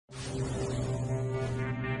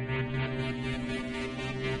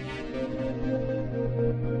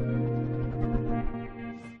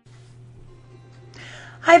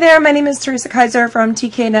Hi there, my name is Teresa Kaiser from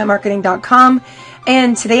tknetmarketing.com,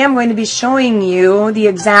 and today I'm going to be showing you the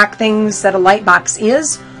exact things that a Lightbox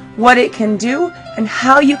is, what it can do, and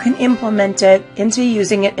how you can implement it into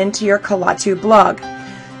using it into your Kalatu blog.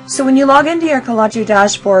 So when you log into your Kalatu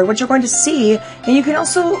dashboard, what you're going to see, and you can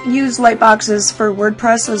also use Lightboxes for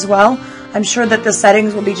WordPress as well. I'm sure that the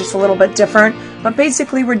settings will be just a little bit different, but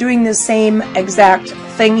basically we're doing the same exact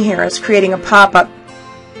thing here as creating a pop-up.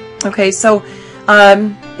 Okay, so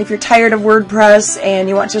if you're tired of WordPress and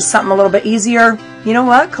you want just something a little bit easier, you know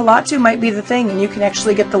what? Kalatu might be the thing, and you can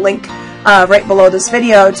actually get the link right below this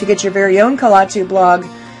video to get your very own Kalatu blog.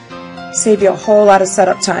 Save you a whole lot of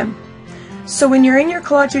setup time. So when you're in your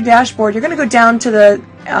Kalatu dashboard, you're going to go down to the,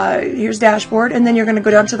 here's dashboard, and then you're going to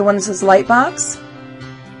go down to the one that says Lightbox,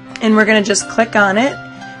 and we're going to just click on it.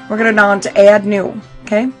 We're going to go down to add new,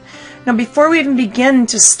 okay? Now before we even begin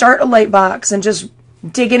to start a Lightbox and just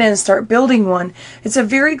dig in and start building one, it's a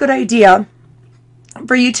very good idea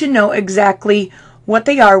for you to know exactly what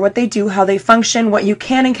they are, what they do, how they function, what you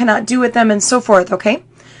can and cannot do with them, and so forth, okay?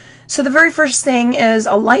 So the very first thing is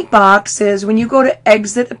a Lightbox is when you go to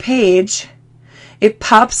exit a page, it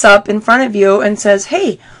pops up in front of you and says,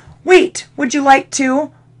 hey, wait, would you like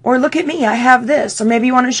to? Or look at me, I have this. Or maybe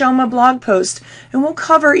you want to show them a blog post. And we'll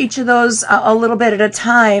cover each of those a little bit at a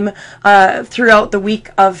time throughout the week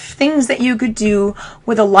of things that you could do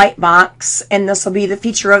with a Lightbox. And this will be the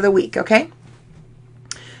feature of the week, okay?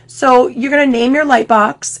 So you're going to name your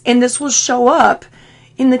Lightbox, and this will show up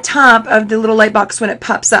in the top of the little Lightbox when it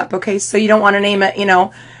pops up, okay? So you don't want to name it, you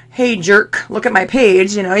know, hey, jerk, look at my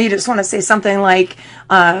page. You know, you just want to say something like,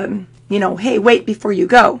 you know, hey, wait before you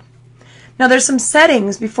go. Now there's some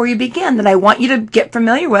settings before you begin that I want you to get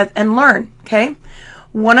familiar with and learn, okay?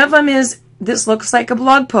 One of them is this looks like a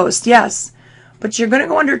blog post, yes. But you're going to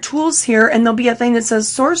go under tools here, and there'll be a thing that says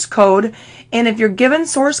source code, and if you're given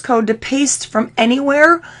source code to paste from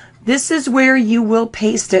anywhere, this is where you will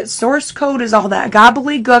paste it. Source code is all that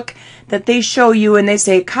gobbledygook that they show you, and they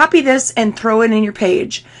say copy this and throw it in your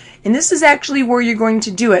page. And this is actually where you're going to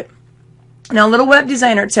do it. Now a little web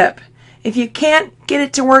designer tip. If you can't get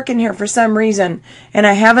it to work in here for some reason, and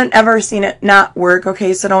I haven't ever seen it not work,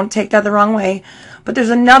 okay, so don't take that the wrong way, but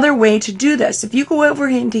there's another way to do this. If you go over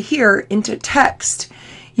into here, into text,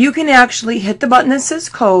 you can actually hit the button that says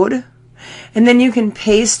code, and then you can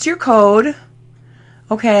paste your code,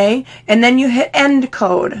 okay, and then you hit end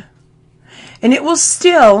code, and it will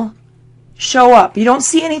still show up. You don't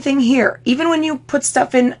see anything here. Even when you put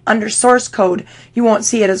stuff in under source code, you won't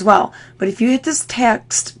see it as well. But if you hit this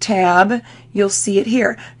text tab, you'll see it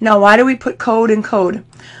here. Now, why do we put code and code?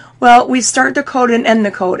 Well, we start the code and end the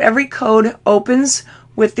code. Every code opens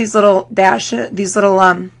with these little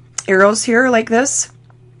arrows here like this,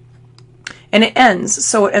 and it ends.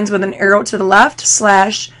 So it ends with an arrow to the left,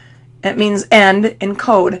 slash, it means end in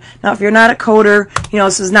code. Now, if you're not a coder, you know,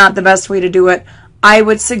 this is not the best way to do it. I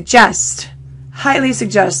would suggest, highly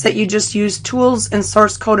suggest, that you just use tools and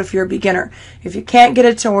source code if you're a beginner. If you can't get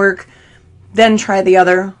it to work, then try the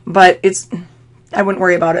other, but I wouldn't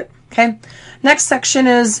worry about it, okay? Next section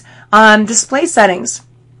is display settings.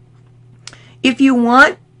 If you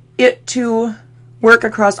want it to work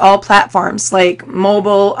across all platforms, like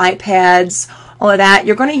mobile, iPads, all of that,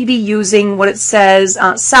 you're going to be using what it says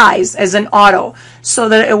size as an auto, so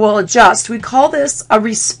that it will adjust. We call this a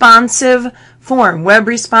responsive form, web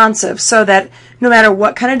responsive, so that no matter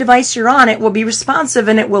what kind of device you're on, it will be responsive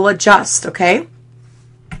and it will adjust, okay?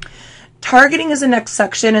 Targeting is the next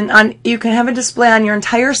section, and you can have a display on your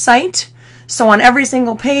entire site. So on every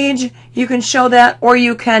single page, you can show that, or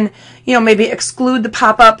you can, you know, maybe exclude the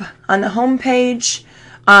pop-up on the home page,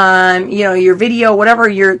 you know, your video, whatever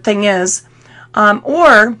your thing is,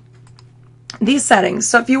 or these settings.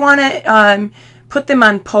 So if you want to put them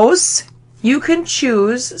on posts, you can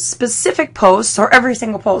choose specific posts or every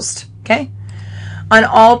single post, okay? On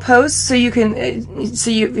all posts, so you can, if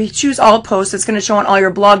you choose all posts, it's going to show on all your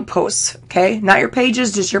blog posts, okay? Not your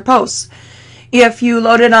pages, just your posts. If you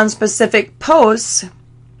load it on specific posts,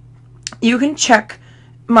 you can check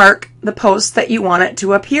mark the post that you want it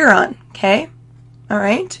to appear on, okay? All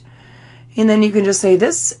right? And then you can just say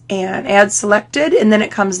this and add selected, and then it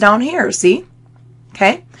comes down here, see?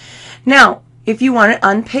 Okay? Now, if you want it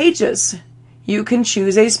on pages, you can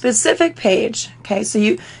choose a specific page, okay? So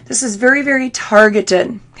this is very, very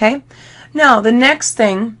targeted, okay? Now, the next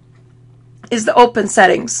thing is the open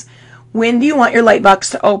settings. When do you want your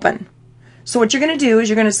Lightbox to open? So what you're going to do is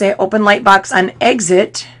you're going to say open Lightbox on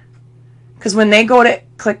exit, because when they go to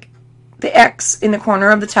click the X in the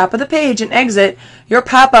corner of the top of the page and exit, your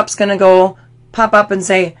pop-up's going to pop up and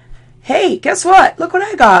say, hey, guess what? Look what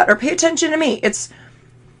I got, or pay attention to me.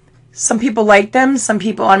 Some people like them, some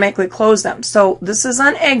people automatically close them. So this is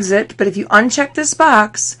on exit, but if you uncheck this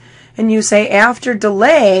box and you say after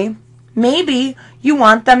delay, maybe you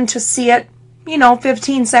want them to see it,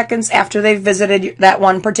 15 seconds after they've visited that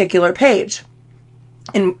one particular page,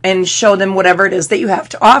 and show them whatever it is that you have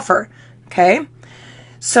to offer. Okay?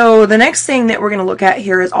 So the next thing that we're going to look at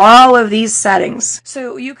here is all of these settings.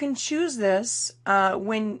 So you can choose this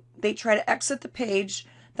when they try to exit the page.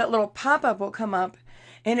 That little pop-up will come up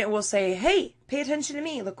and it will say, hey, pay attention to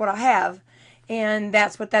me, look what I have. And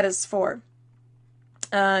that's what that is for.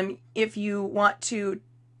 If you want to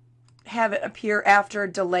have it appear after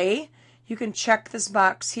delay, you can check this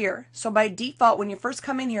box here. So by default, when you first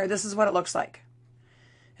come in here, this is what it looks like.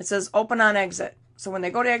 It says open on exit. So when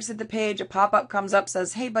they go to exit the page, a pop-up comes up,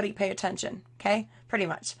 says, hey buddy, pay attention. Okay, pretty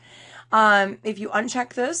much. If you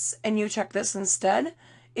uncheck this and you check this instead,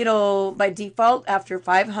 it'll, by default, after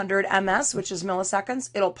 500 ms, which is milliseconds,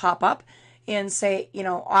 it'll pop up and say,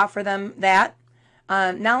 offer them that.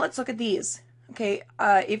 Now let's look at these. Okay,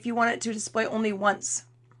 if you want it to display only once,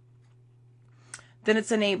 then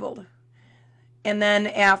it's enabled. And then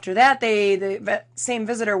after that, the same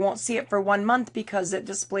visitor won't see it for 1 month because it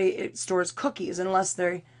stores cookies unless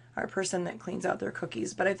they are a person that cleans out their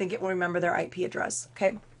cookies. But I think it will remember their IP address.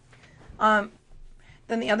 Okay. Then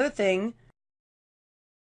the other thing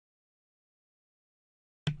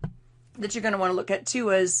that you're going to want to look at too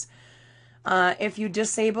is if you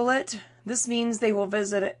disable it, this means they will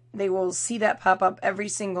visit it. They will see that pop up every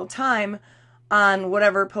single time on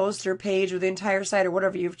whatever post or page or the entire site or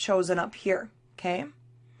whatever you've chosen up here. Okay,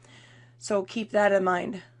 so keep that in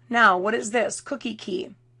mind. Now, what is this? Cookie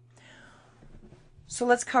key. So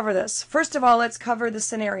let's cover this. First of all, let's cover the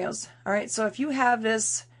scenarios. All right, so if you have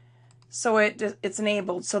this, so it's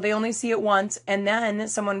enabled, so they only see it once, and then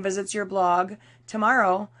someone visits your blog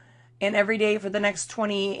tomorrow and every day for the next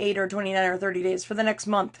 28 or 29 or 30 days, for the next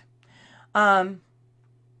month,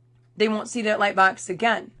 they won't see that Lightbox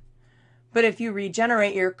again. But if you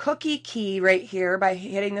regenerate your cookie key right here by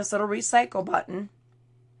hitting this little recycle button,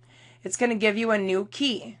 it's going to give you a new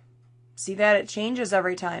key. See that? It changes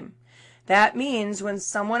every time. That means when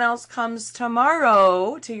someone else comes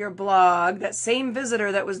tomorrow to your blog, that same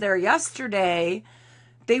visitor that was there yesterday,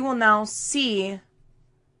 they will now see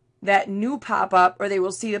that new pop-up, or they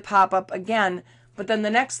will see the pop-up again. But then the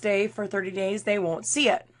next day, for 30 days, they won't see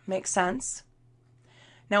it. Makes sense?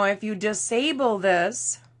 Now, if you disable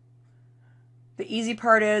this, the easy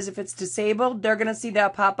part is if it's disabled, they're going to see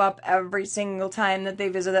that pop up every single time that they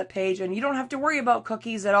visit that page, and you don't have to worry about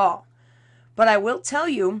cookies at all. But I will tell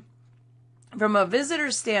you, from a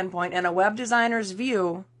visitor's standpoint and a web designer's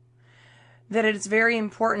view, that it's very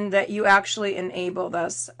important that you actually enable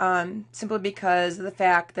this, simply because of the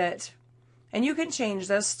fact that, and you can change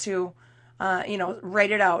this to, write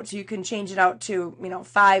it out. You can change it out to,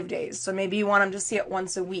 5 days. So maybe you want them to see it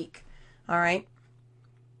once a week. All right.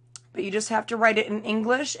 But you just have to write it in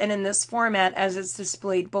English and in this format as it's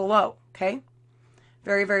displayed below, okay?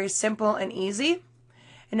 Very, very simple and easy.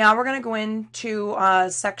 And now we're going to go into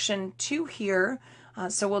section 2 here.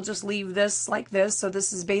 So we'll just leave this like this. So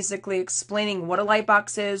this is basically explaining what a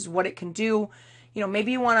Lightbox is, what it can do.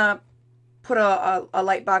 Maybe you want to put a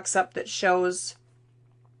Lightbox up that shows,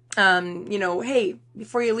 hey,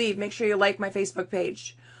 before you leave, make sure you like my Facebook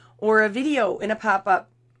page. Or a video in a pop-up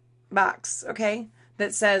box, okay?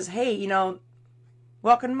 That says, hey,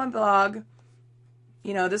 welcome to my blog.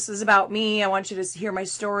 This is about me. I want you to hear my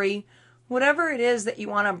story. Whatever it is that you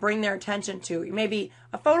want to bring their attention to. Maybe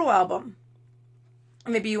a photo album.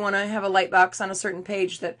 Maybe you want to have a Lightbox on a certain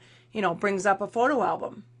page that, brings up a photo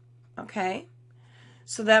album. Okay?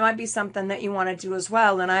 So that might be something that you want to do as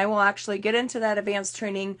well. And I will actually get into that advanced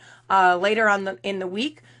training later on in the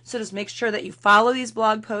week. So just make sure that you follow these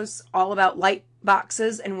blog posts all about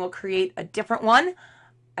Lightboxes, and we'll create a different one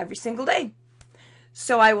every single day.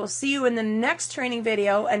 So I will see you in the next training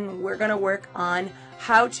video, and we're going to work on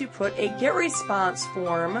how to put a get response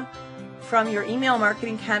form from your email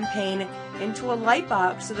marketing campaign into a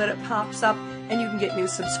Lightbox so that it pops up and you can get new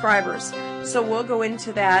subscribers. So we'll go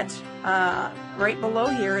into that right below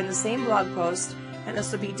here in the same blog post, and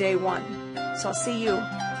this will be day 1. So I'll see you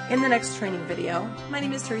in the next training video. My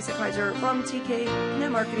name is Teresa Kaiser from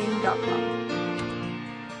TKNetmarketing.com.